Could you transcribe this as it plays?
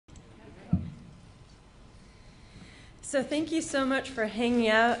So thank you so much for hanging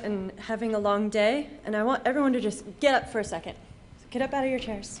out and having a long day. And I want everyone to just get up for a second. So get up out of your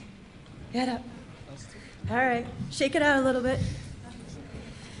chairs. Get up. All right. Shake it out a little bit.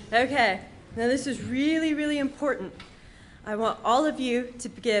 Okay. Now this is really, really important. I want all of you to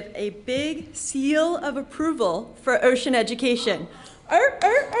give a big seal of approval for ocean education.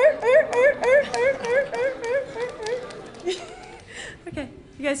 Okay.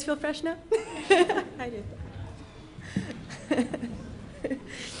 You guys feel fresh now? I do.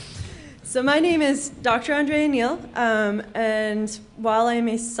 So my name is Dr. Andrea Neal, and while I'm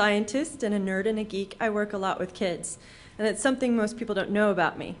a scientist and a nerd and a geek, I work a lot with kids. And it's something most people don't know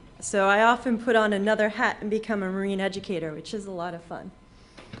about me. So I often put on another hat and become a marine educator, which is a lot of fun.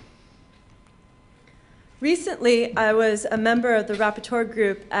 Recently, I was a member of the rapporteur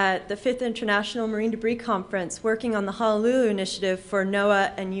group at the 5th International Marine Debris Conference working on the Honolulu Initiative for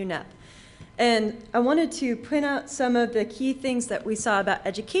NOAA and UNEP. And I wanted to point out some of the key things that we saw about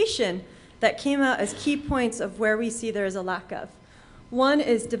education that came out as key points of where we see there is a lack of. One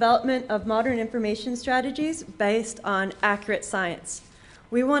is development of modern information strategies based on accurate science.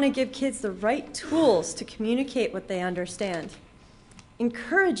 We want to give kids the right tools to communicate what they understand.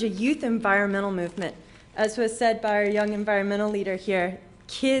 Encourage a youth environmental movement. As was said by our young environmental leader here,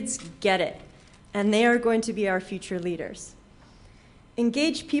 kids get it, and they are going to be our future leaders.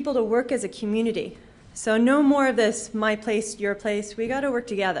 Engage people to work as a community. So no more of this, my place, your place. We got to work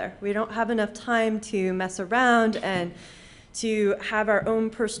together. We don't have enough time to mess around and to have our own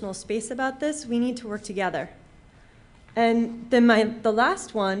personal space about this. We need to work together. And then the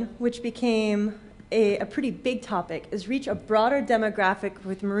last one, which became a pretty big topic, is reach a broader demographic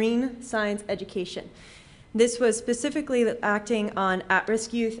with marine science education. This was specifically acting on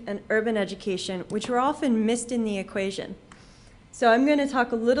at-risk youth and urban education, which were often missed in the equation. So I'm going to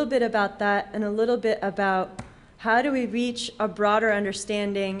talk a little bit about that and a little bit about how do we reach a broader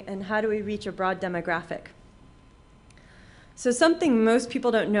understanding and how do we reach a broad demographic. So something most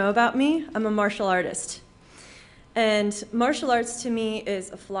people don't know about me, I'm a martial artist. And martial arts to me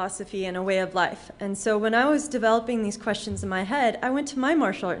is a philosophy and a way of life. And so when I was developing these questions in my head, I went to my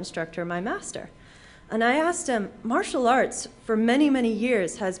martial art instructor, my master. And I asked him, martial arts for many, many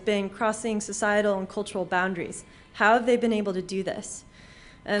years has been crossing societal and cultural boundaries. How have they been able to do this?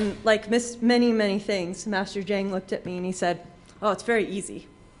 And like many, many things, Master Zhang looked at me and he said, oh, it's very easy,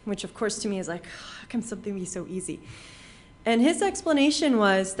 which of course to me is like, how can something be so easy? And his explanation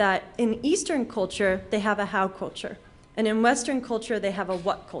was that in Eastern culture, they have a how culture. And in Western culture, they have a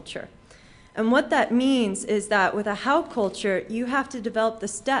what culture. And what that means is that with a how culture, you have to develop the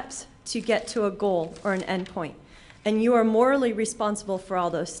steps to get to a goal or an endpoint. And you are morally responsible for all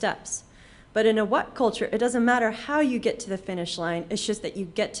those steps. But in a what culture, it doesn't matter how you get to the finish line, it's just that you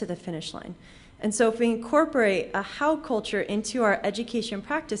get to the finish line. And so if we incorporate a how culture into our education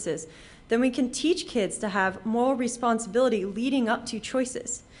practices, then we can teach kids to have moral responsibility leading up to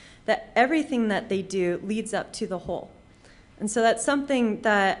choices, that everything that they do leads up to the whole. And so that's something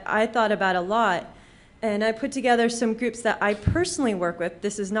that I thought about a lot, and I put together some groups that I personally work with.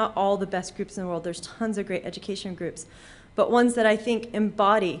 This is not all the best groups in the world, there's tons of great education groups, but ones that I think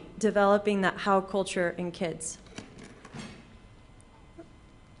embody developing that how culture in kids.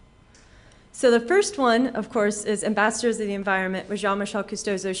 So the first one, of course, is Ambassadors of the Environment with Jean-Michel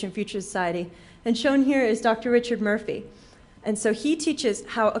Cousteau's Ocean Future Society. And shown here is Dr. Richard Murphy. And so he teaches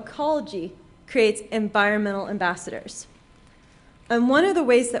how ecology creates environmental ambassadors. And one of the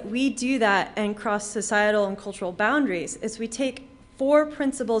ways that we do that and cross societal and cultural boundaries is we take 4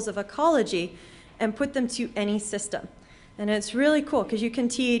 principles of ecology and put them to any system. And it's really cool because you can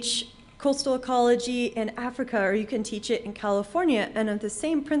teach coastal ecology in Africa or you can teach it in California, and the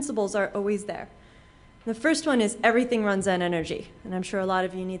same principles are always there. The first one is everything runs on energy. And I'm sure a lot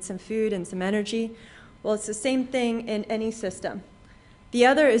of you need some food and some energy. Well, it's the same thing in any system. The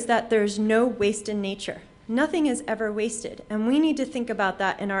other is that there's no waste in nature. Nothing is ever wasted. And we need to think about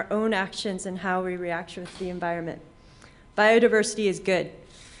that in our own actions and how we react with the environment. Biodiversity is good.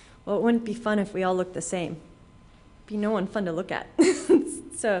 Well, it wouldn't be fun if we all looked the same. Be no one fun to look at.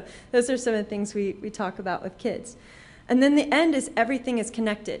 So those are some of the things we talk about with kids. And then the end is everything is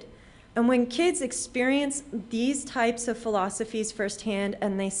connected. And when kids experience these types of philosophies firsthand,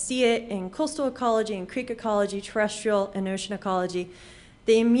 and they see it in coastal ecology and creek ecology, terrestrial and ocean ecology,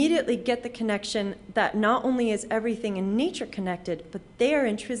 they immediately get the connection that not only is everything in nature connected, but they are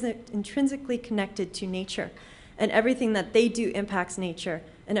intrinsically connected to nature. And everything that they do impacts nature,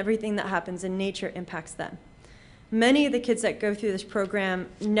 and everything that happens in nature impacts them. Many of the kids that go through this program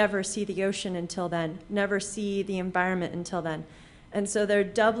never see the ocean until then, never see the environment until then. And so they're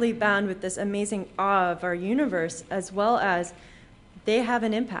doubly bound with this amazing awe of our universe, as well as they have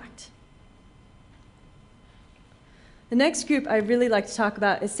an impact. The next group I'd really like to talk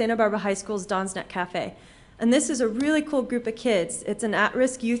about is Santa Barbara High School's Dawn's Net Cafe. And this is a really cool group of kids. It's an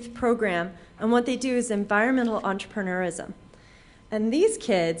at-risk youth program, and what they do is environmental entrepreneurism. And these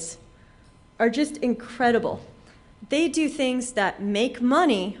kids are just incredible. They do things that make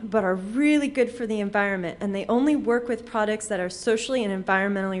money, but are really good for the environment, and they only work with products that are socially and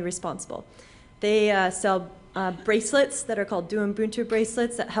environmentally responsible. They sell bracelets that are called Do Ubuntu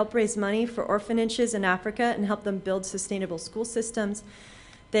bracelets that help raise money for orphanages in Africa and help them build sustainable school systems.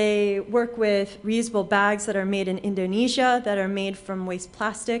 They work with reusable bags that are made in Indonesia that are made from waste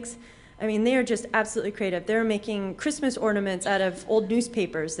plastics. I mean, they are just absolutely creative. They're making Christmas ornaments out of old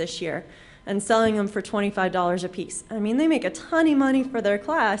newspapers this year and selling them for $25 a piece. I mean, they make a ton of money for their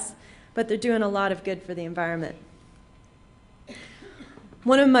class, but they're doing a lot of good for the environment.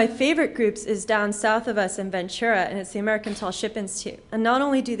 One of my favorite groups is down south of us in Ventura, and it's the American Tall Ship Institute. And not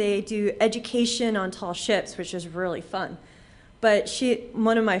only do they do education on tall ships, which is really fun, but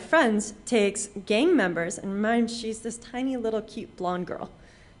one of my friends takes gang members, and remember, she's this tiny little cute blonde girl,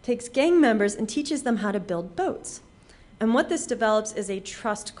 takes gang members and teaches them how to build boats. And what this develops is a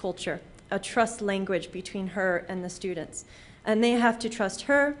trust culture, a trust language between her and the students. And they have to trust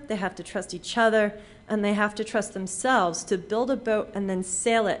her, they have to trust each other, and they have to trust themselves to build a boat and then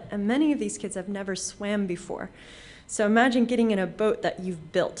sail it. And many of these kids have never swam before. So imagine getting in a boat that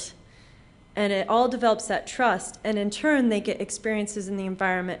you've built. And it all develops that trust, and in turn they get experiences in the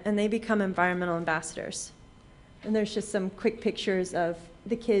environment, and they become environmental ambassadors. And there's just some quick pictures of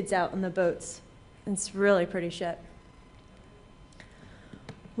the kids out on the boats. It's really pretty shit.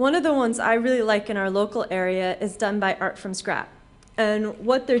 One of the ones I really like in our local area is done by Art from Scrap. And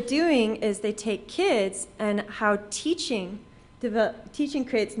what they're doing is they take kids and how teaching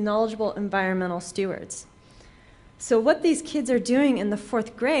creates knowledgeable environmental stewards. So what these kids are doing in the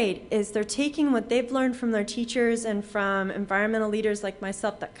 4th grade is they're taking what they've learned from their teachers and from environmental leaders like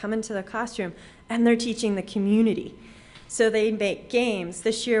myself that come into the classroom, and they're teaching the community. So they make games.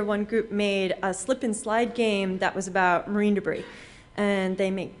 This year, one group made a slip and slide game that was about marine debris. And they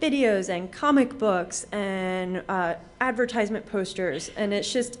make videos and comic books and advertisement posters. And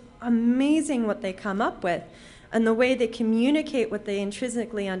it's just amazing what they come up with. And the way they communicate what they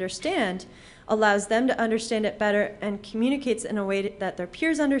intrinsically understand allows them to understand it better and communicates in a way that their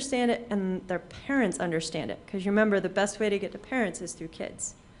peers understand it and their parents understand it. Because remember, the best way to get to parents is through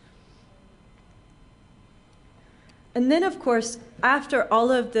kids. And then, of course, after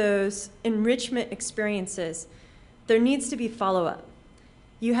all of those enrichment experiences, there needs to be follow-up.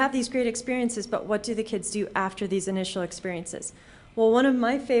 You have these great experiences, but what do the kids do after these initial experiences? Well, one of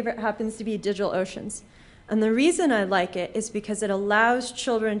my favorite happens to be Digital Oceans. And the reason I like it is because it allows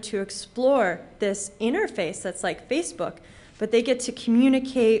children to explore this interface that's like Facebook, but they get to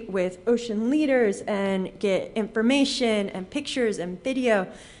communicate with ocean leaders and get information and pictures and video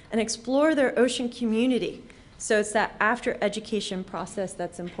and explore their ocean community. So it's that after education process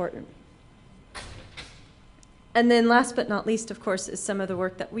that's important. And then last but not least, of course, is some of the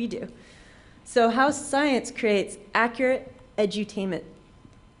work that we do. So how science creates accurate edutainment.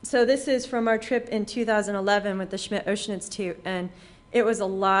 So this is from our trip in 2011 with the Schmidt Ocean Institute, and it was a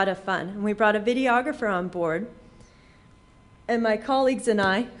lot of fun. And we brought a videographer on board, and my colleagues and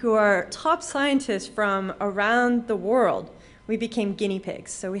I, who are top scientists from around the world, we became guinea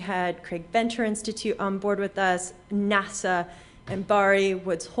pigs. So we had Craig Venter Institute on board with us, NASA, MBARI,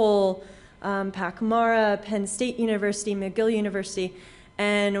 Woods Hole, Pacamara, Penn State University, McGill University,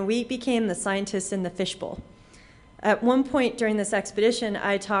 and we became the scientists in the fishbowl. At one point during this expedition,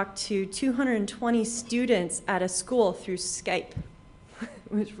 I talked to 220 students at a school through Skype. It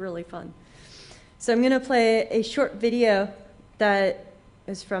was really fun. So I'm going to play a short video that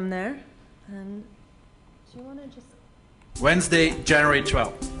is from there. And do you want to just... Wednesday, January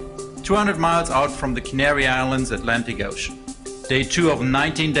 12th. 200 miles out from the Canary Islands, Atlantic Ocean. Day 2 of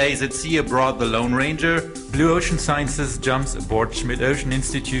 19 days at sea aboard the Lone Ranger. Blue Ocean Sciences jumps aboard Schmidt Ocean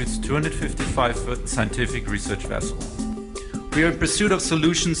Institute's 255-foot scientific research vessel. We are in pursuit of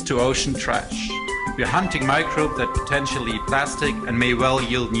solutions to ocean trash. We are hunting microbes that potentially eat plastic and may well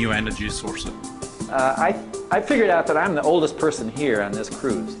yield new energy sources. I figured out that I'm the oldest person here on this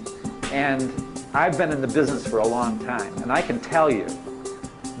cruise, and I've been in the business for a long time, and I can tell you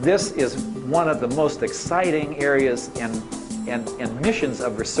this is one of the most exciting areas in missions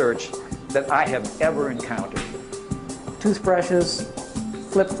of research that I have ever encountered. Toothbrushes,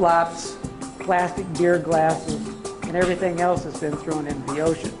 flip-flops, plastic beer glasses, and everything else has been thrown into the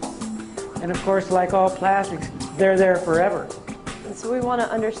ocean. And of course, like all plastics, they're there forever. So we want to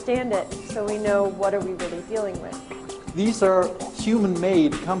understand it so we know what are we really dealing with. These are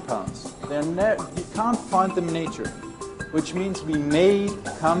human-made compounds. You can't find them in nature, which means we made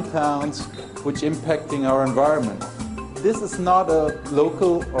compounds which impacting our environment. This is not a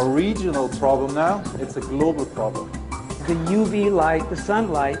local or regional problem now, it's a global problem. The UV light, the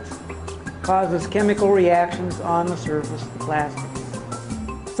sunlight, causes chemical reactions on the surface of the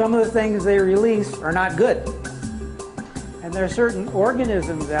plastics. Some of the things they release are not good. And there are certain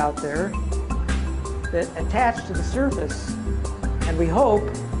organisms out there that attach to the surface, and we hope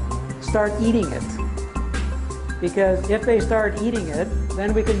start eating it. Because if they start eating it,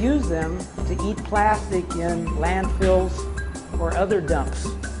 then we can use them to eat plastic in landfills or other dumps.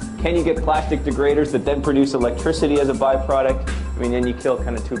 Can you get plastic degraders that then produce electricity as a byproduct? I mean, then you kill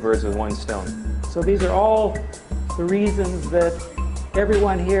kind of two birds with one stone. So these are all the reasons that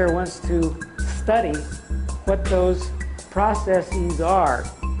everyone here wants to study what those processes are.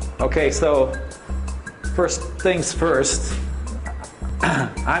 Okay, so first things first,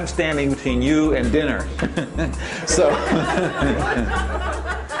 I'm standing between you and dinner. So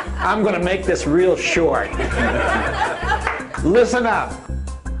I'm going to make this real short. Listen up.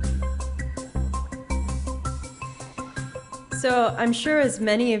 So I'm sure as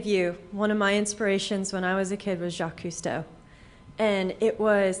many of you, one of my inspirations when I was a kid was Jacques Cousteau. And it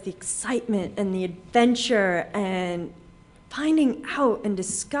was the excitement and the adventure and finding out and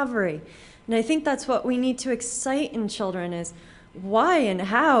discovery. And I think that's what we need to excite in children is why and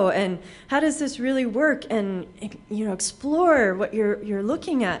how does this really work, and explore what you're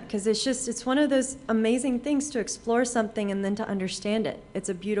looking at, because it's one of those amazing things to explore something and then to understand it. It's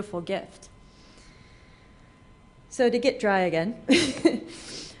a beautiful gift. So to get dry again,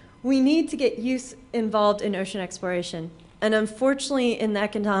 we need to get youth involved in ocean exploration. And unfortunately, in the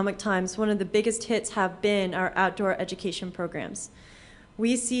economic times, one of the biggest hits have been our outdoor education programs.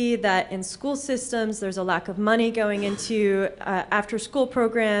 We see that in school systems, there's a lack of money going into after-school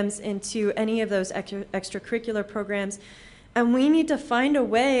programs, into any of those extracurricular programs. And we need to find a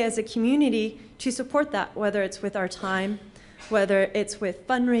way as a community to support that, whether it's with our time, whether it's with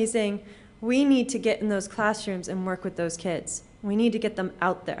fundraising. We need to get in those classrooms and work with those kids. We need to get them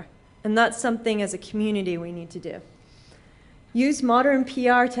out there. And that's something as a community we need to do. Use modern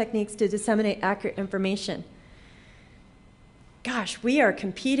PR techniques to disseminate accurate information. Gosh, we are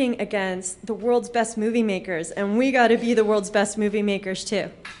competing against the world's best movie makers, and we got to be the world's best movie makers too.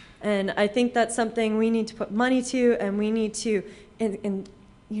 And I think that's something we need to put money to, and we need to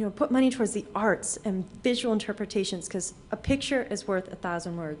put money towards the arts and visual interpretations, because a picture is worth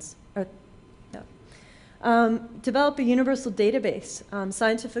 1,000 words. Develop a universal database,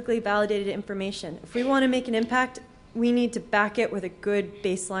 scientifically validated information. If we want to make an impact, we need to back it with a good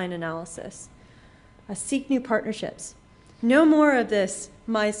baseline analysis. Seek new partnerships. No more of this,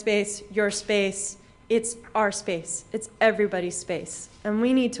 my space, your space. It's our space. It's everybody's space. And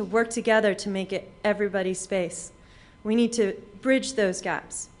we need to work together to make it everybody's space. We need to bridge those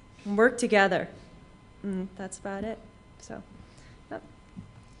gaps and work together. That's about it. So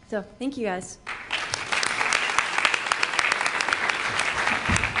thank you guys.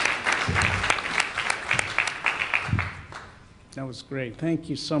 That was great. Thank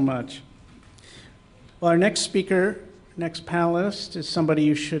you so much. Well, our next speaker, next panelist, is somebody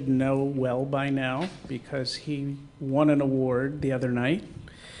you should know well by now because he won an award the other night.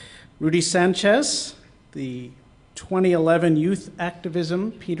 Rudy Sanchez, the 2011 Youth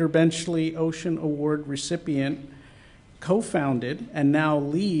Activism Peter Benchley Ocean Award recipient, co-founded and now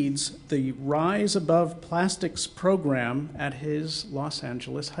leads the Rise Above Plastics program at his Los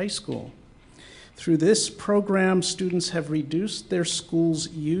Angeles high school. Through this program, students have reduced their school's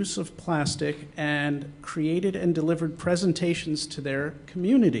use of plastic and created and delivered presentations to their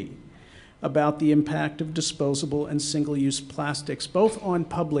community about the impact of disposable and single-use plastics, both on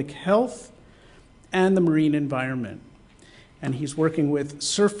public health and the marine environment. And he's working with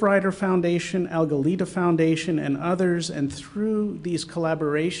Surfrider Foundation, Algalita Foundation, and others, and through these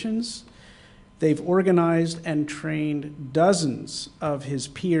collaborations, they've organized and trained dozens of his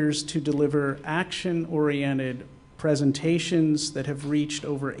peers to deliver action-oriented presentations that have reached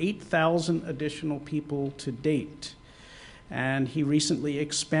over 8,000 additional people to date. And he recently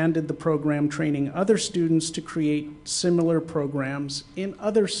expanded the program, training other students to create similar programs in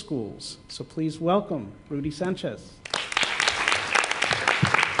other schools. So please welcome Rudy Sanchez.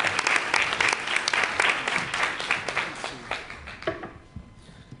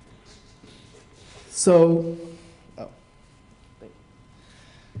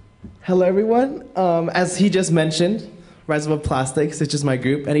 Hello everyone. As he just mentioned, Rise Above Plastics, it's just my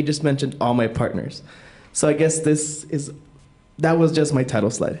group, and he just mentioned all my partners. So I guess this is That was just my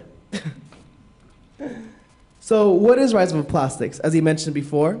title slide. So what is Rise of Plastics? As he mentioned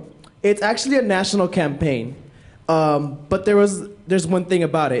before, it's actually a national campaign. But there's one thing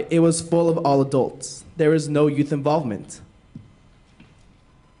about it. It was full of all adults. There was no youth involvement.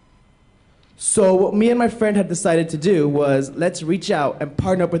 So what me and my friend had decided to do was let's reach out and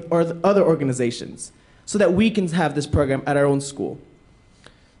partner up with other organizations so that we can have this program at our own school.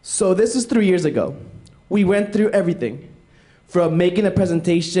 So this is 3 years ago. We went through everything from making a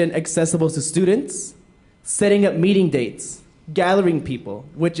presentation accessible to students, setting up meeting dates, gathering people,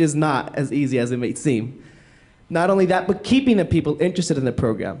 which is not as easy as it may seem. Not only that, but keeping the people interested in the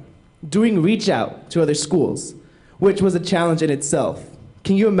program, doing reach out to other schools, which was a challenge in itself.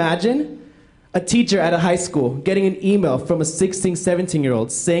 Can you imagine a teacher at a high school getting an email from a 16,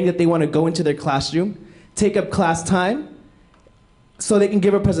 17-year-old saying that they want to go into their classroom, take up class time, so they can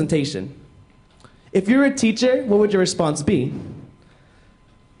give a presentation? If you're a teacher, what would your response be?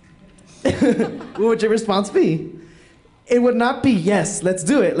 What would your response be? It would not be, yes, let's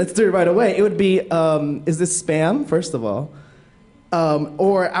do it right away. It would be, is this spam, first of all?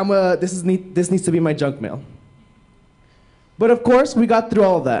 Or this needs to be my junk mail. But of course, we got through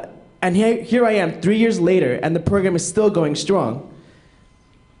all of that. And here I am, 3 years later, and the program is still going strong.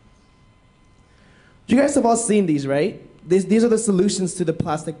 You guys have all seen these, right? These are the solutions to the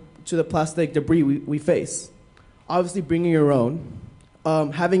plastic debris we face. Obviously, bringing your own,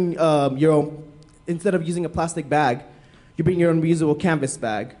 having your own, instead of using a plastic bag, you bring your own reusable canvas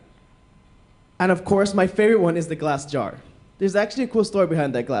bag. And of course, my favorite one is the glass jar. There's actually a cool story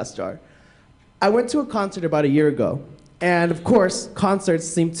behind that glass jar. I went to a concert about a year ago, and of course, concerts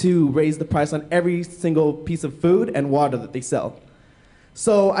seem to raise the price on every single piece of food and water that they sell.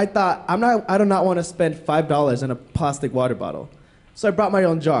 So I thought, I do not want to spend $5 on a plastic water bottle. So I brought my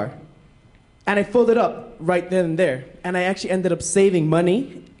own jar. And I filled it up right then and there. And I actually ended up saving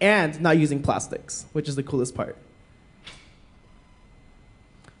money and not using plastics, which is the coolest part.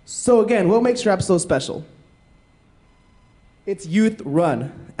 So again, what makes RAP so special? It's youth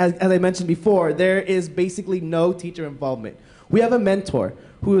run. As I mentioned before, there is basically no teacher involvement. We have a mentor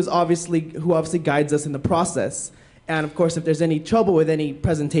who obviously guides us in the process. And of course, if there's any trouble with any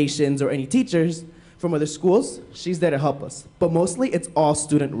presentations or any teachers from other schools, she's there to help us. But mostly, it's all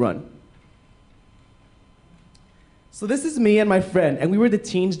student run. So this is me and my friend, and we were the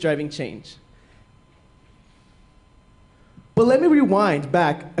teens driving change. But let me rewind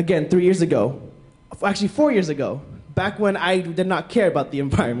back, again, 3 years ago. Actually, 4 years ago. Back when I did not care about the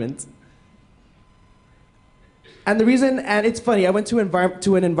environment. And the reason, and it's funny, I went to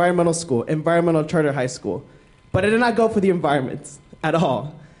an environmental school, environmental charter high school. But I did not go for the environment at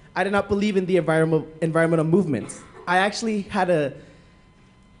all. I did not believe in the environmental movements. I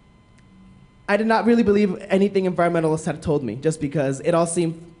did not really believe anything environmentalists had told me, just because it all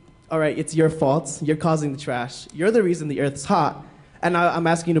seemed, all right, it's your fault, you're causing the trash, you're the reason the earth's hot, and I'm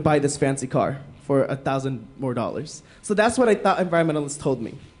asking you to buy this fancy car for $1,000 more. So that's what I thought environmentalists told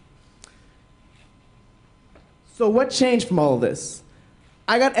me. So what changed from all of this?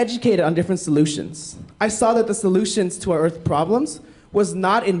 I got educated on different solutions. I saw that the solutions to our earth problems was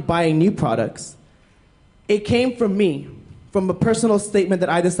not in buying new products. It came from me, from a personal statement that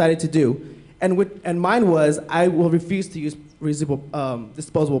I decided to do. And mine was, I will refuse to use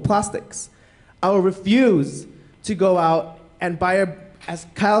disposable plastics. I will refuse to go out and buy, as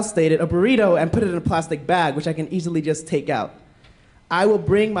Kyle stated, a burrito and put it in a plastic bag, which I can easily just take out. I will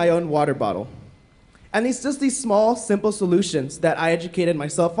bring my own water bottle. And it's just these small, simple solutions that I educated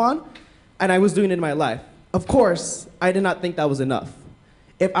myself on, and I was doing in my life. Of course, I did not think that was enough.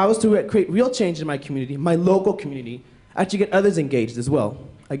 If I was to create real change in my community, my local community, I should get others engaged as well.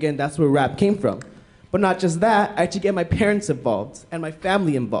 Again, that's where RAP came from. But not just that, I should get my parents involved and my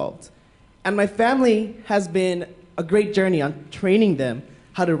family involved. And my family has been a great journey on training them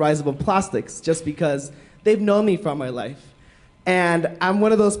how to rise above plastics, just because they've known me from my life. And I'm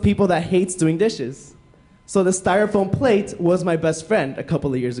one of those people that hates doing dishes. So the styrofoam plate was my best friend a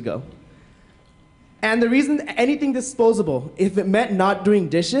couple of years ago. And the reason anything disposable, if it meant not doing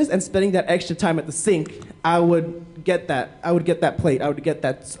dishes and spending that extra time at the sink, I would get that. I would get that plate. I would get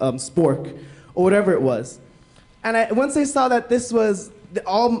that spork, or whatever it was. And once I saw that this was,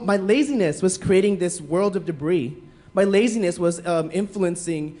 all my laziness was creating this world of debris. My laziness was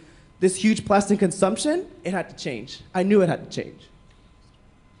influencing this huge plastic consumption. It had to change. I knew it had to change.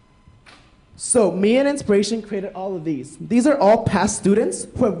 So me and Inspiration created all of these. These are all past students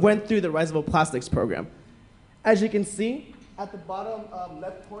who have went through the Rise Above Plastics program. As you can see, at the bottom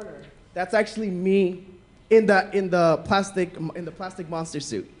left corner, that's actually me in the plastic monster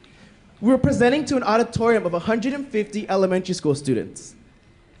suit. We were presenting to an auditorium of 150 elementary school students.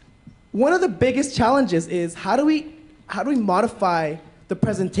 One of the biggest challenges is how do we modify the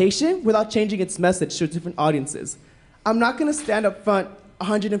presentation without changing its message to different audiences? I'm not going to stand up front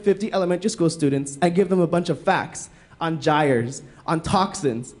 150 elementary school students and give them a bunch of facts on gyres, on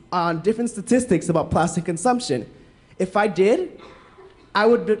toxins, on different statistics about plastic consumption. If I did, I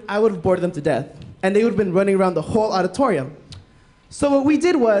would have bored them to death, and they would have been running around the whole auditorium. So what we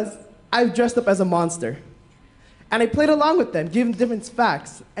did was, I dressed up as a monster, and I played along with them, giving different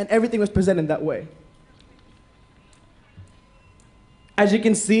facts, and everything was presented that way. As you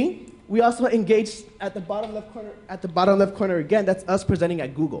can see, we also engaged at the bottom left corner. At the bottom left corner again, that's us presenting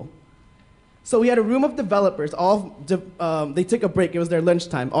at Google. So we had a room of developers. They took a break. It was their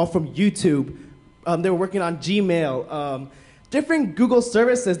lunchtime. All from YouTube. They were working on Gmail. Different Google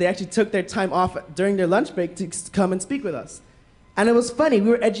services. They actually took their time off during their lunch break to come and speak with us. And it was funny. We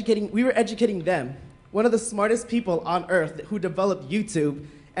were educating them. One of the smartest people on earth who developed YouTube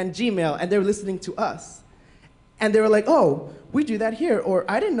and Gmail, and they were listening to us. And they were like, oh, we do that here. Or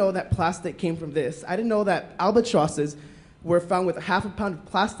I didn't know that plastic came from this. I didn't know that albatrosses were found with half a pound of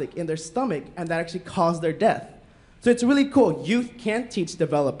plastic in their stomach, and that actually caused their death. So it's really cool. Youth can teach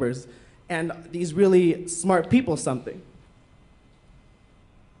developers and these really smart people something.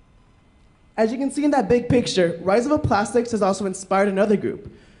 As you can see in that big picture, Rise of Plastics has also inspired another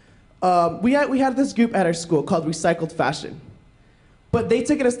group. We had this group at our school called Recycled Fashion. But they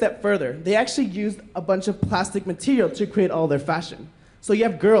took it a step further. They actually used a bunch of plastic material to create all their fashion. So you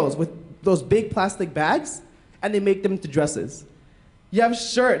have girls with those big plastic bags, and they make them into dresses. You have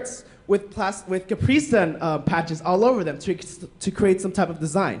shirts with Capri Sun patches all over them to create some type of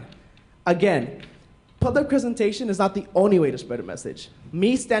design. Again, public presentation is not the only way to spread a message.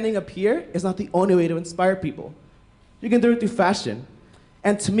 Me standing up here is not the only way to inspire people. You can do it through fashion.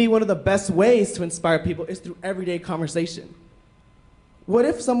 And to me, one of the best ways to inspire people is through everyday conversation. What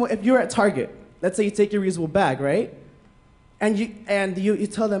if you're at Target, let's say you take your reusable bag, right? And you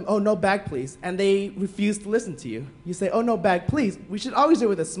tell them, oh, no bag, please. And they refuse to listen to you. You say, oh, no bag, please. We should always do it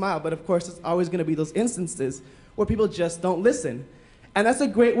with a smile, but of course, there's always going to be those instances where people just don't listen. And that's a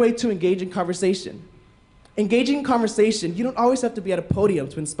great way to engage in conversation. Engaging in conversation, you don't always have to be at a podium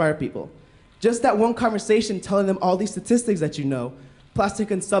to inspire people. Just that one conversation telling them all these statistics that you know, plastic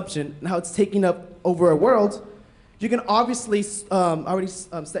consumption, and how it's taking up over our world, you can obviously already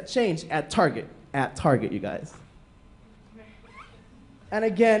set change at Target. At Target, you guys. And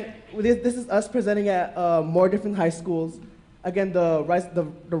again, this is us presenting at more different high schools. Again, the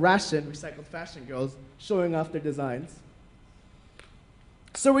Ration, Recycled Fashion Girls, showing off their designs.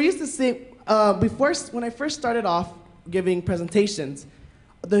 So we used to see, when I first started off giving presentations,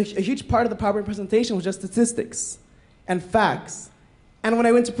 a huge part of the PowerPoint presentation was just statistics and facts. And when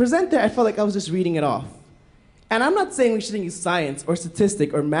I went to present there, I felt like I was just reading it off. And I'm not saying we shouldn't use science or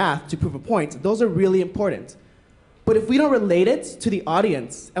statistic or math to prove a point. Those are really important. But if we don't relate it to the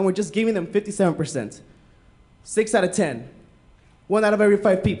audience and we're just giving them 57%, 6 out of 10, 1 out of every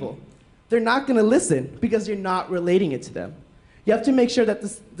 5 people, they're not going to listen because you're not relating it to them. You have to make sure that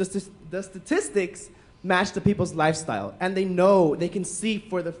the statistics match the people's lifestyle, and they know, they can see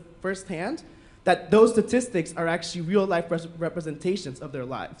for the first hand that those statistics are actually real-life representations of their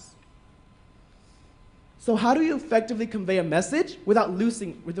lives. So how do you effectively convey a message without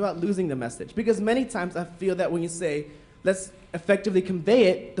losing the message? Because many times I feel that when you say, let's effectively convey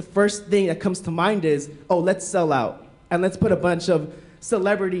it, the first thing that comes to mind is, oh, let's sell out, and let's put a bunch of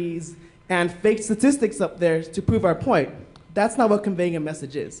celebrities and fake statistics up there to prove our point. That's not what conveying a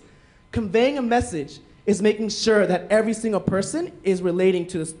message is. Conveying a message is making sure that every single person is relating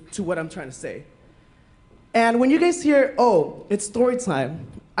to what I'm trying to say. And when you guys hear, oh, it's story time,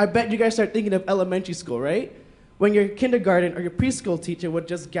 I bet you guys start thinking of elementary school, right? When your kindergarten or your preschool teacher would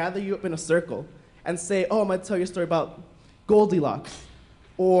just gather you up in a circle and say, oh, I'm going to tell you a story about Goldilocks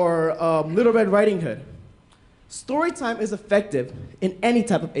or Little Red Riding Hood. Story time is effective in any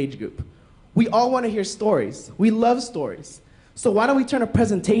type of age group. We all want to hear stories. We love stories. So why don't we turn a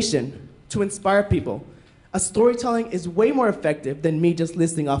presentation to inspire people? A storytelling is way more effective than me just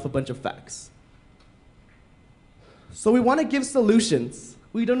listing off a bunch of facts. So we want to give solutions.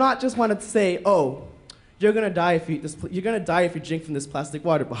 We do not just want to say, oh, you're going to die if you drink from this plastic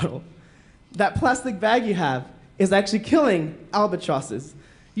water bottle. That plastic bag you have is actually killing albatrosses.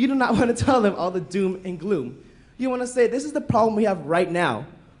 You do not want to tell them all the doom and gloom. You want to say, this is the problem we have right now.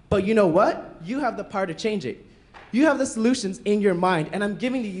 But you know what? You have the power to change it. You have the solutions in your mind, and I'm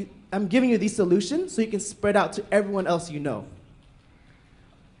giving you these solutions so you can spread out to everyone else you know.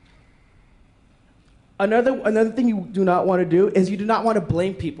 Another thing you do not want to do is you do not want to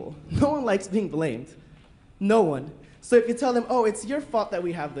blame people. No one likes being blamed. No one. So if you tell them, oh, it's your fault that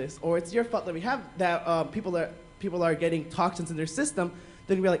we have this, or it's your fault that we have that people are getting toxins in their system,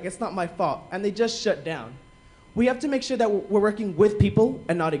 then you'll be like, it's not my fault, and they just shut down. We have to make sure that we're working with people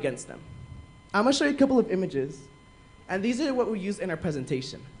and not against them. I'm going to show you a couple of images, and these are what we use in our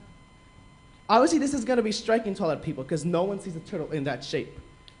presentation. Obviously, this is going to be striking to a lot of people because no one sees a turtle in that shape.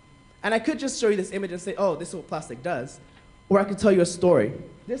 And I could just show you this image and say, oh, this is what plastic does. Or I could tell you a story.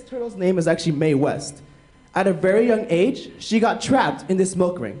 This turtle's name is actually Mae West. At a very young age, she got trapped in this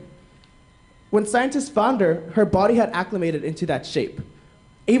milk ring. When scientists found her, her body had acclimated into that shape.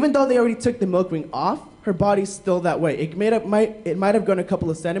 Even though they already took the milk ring off, her body's still that way. It might have grown a couple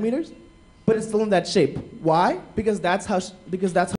of centimeters, but it's still in that shape. Why? Because that's how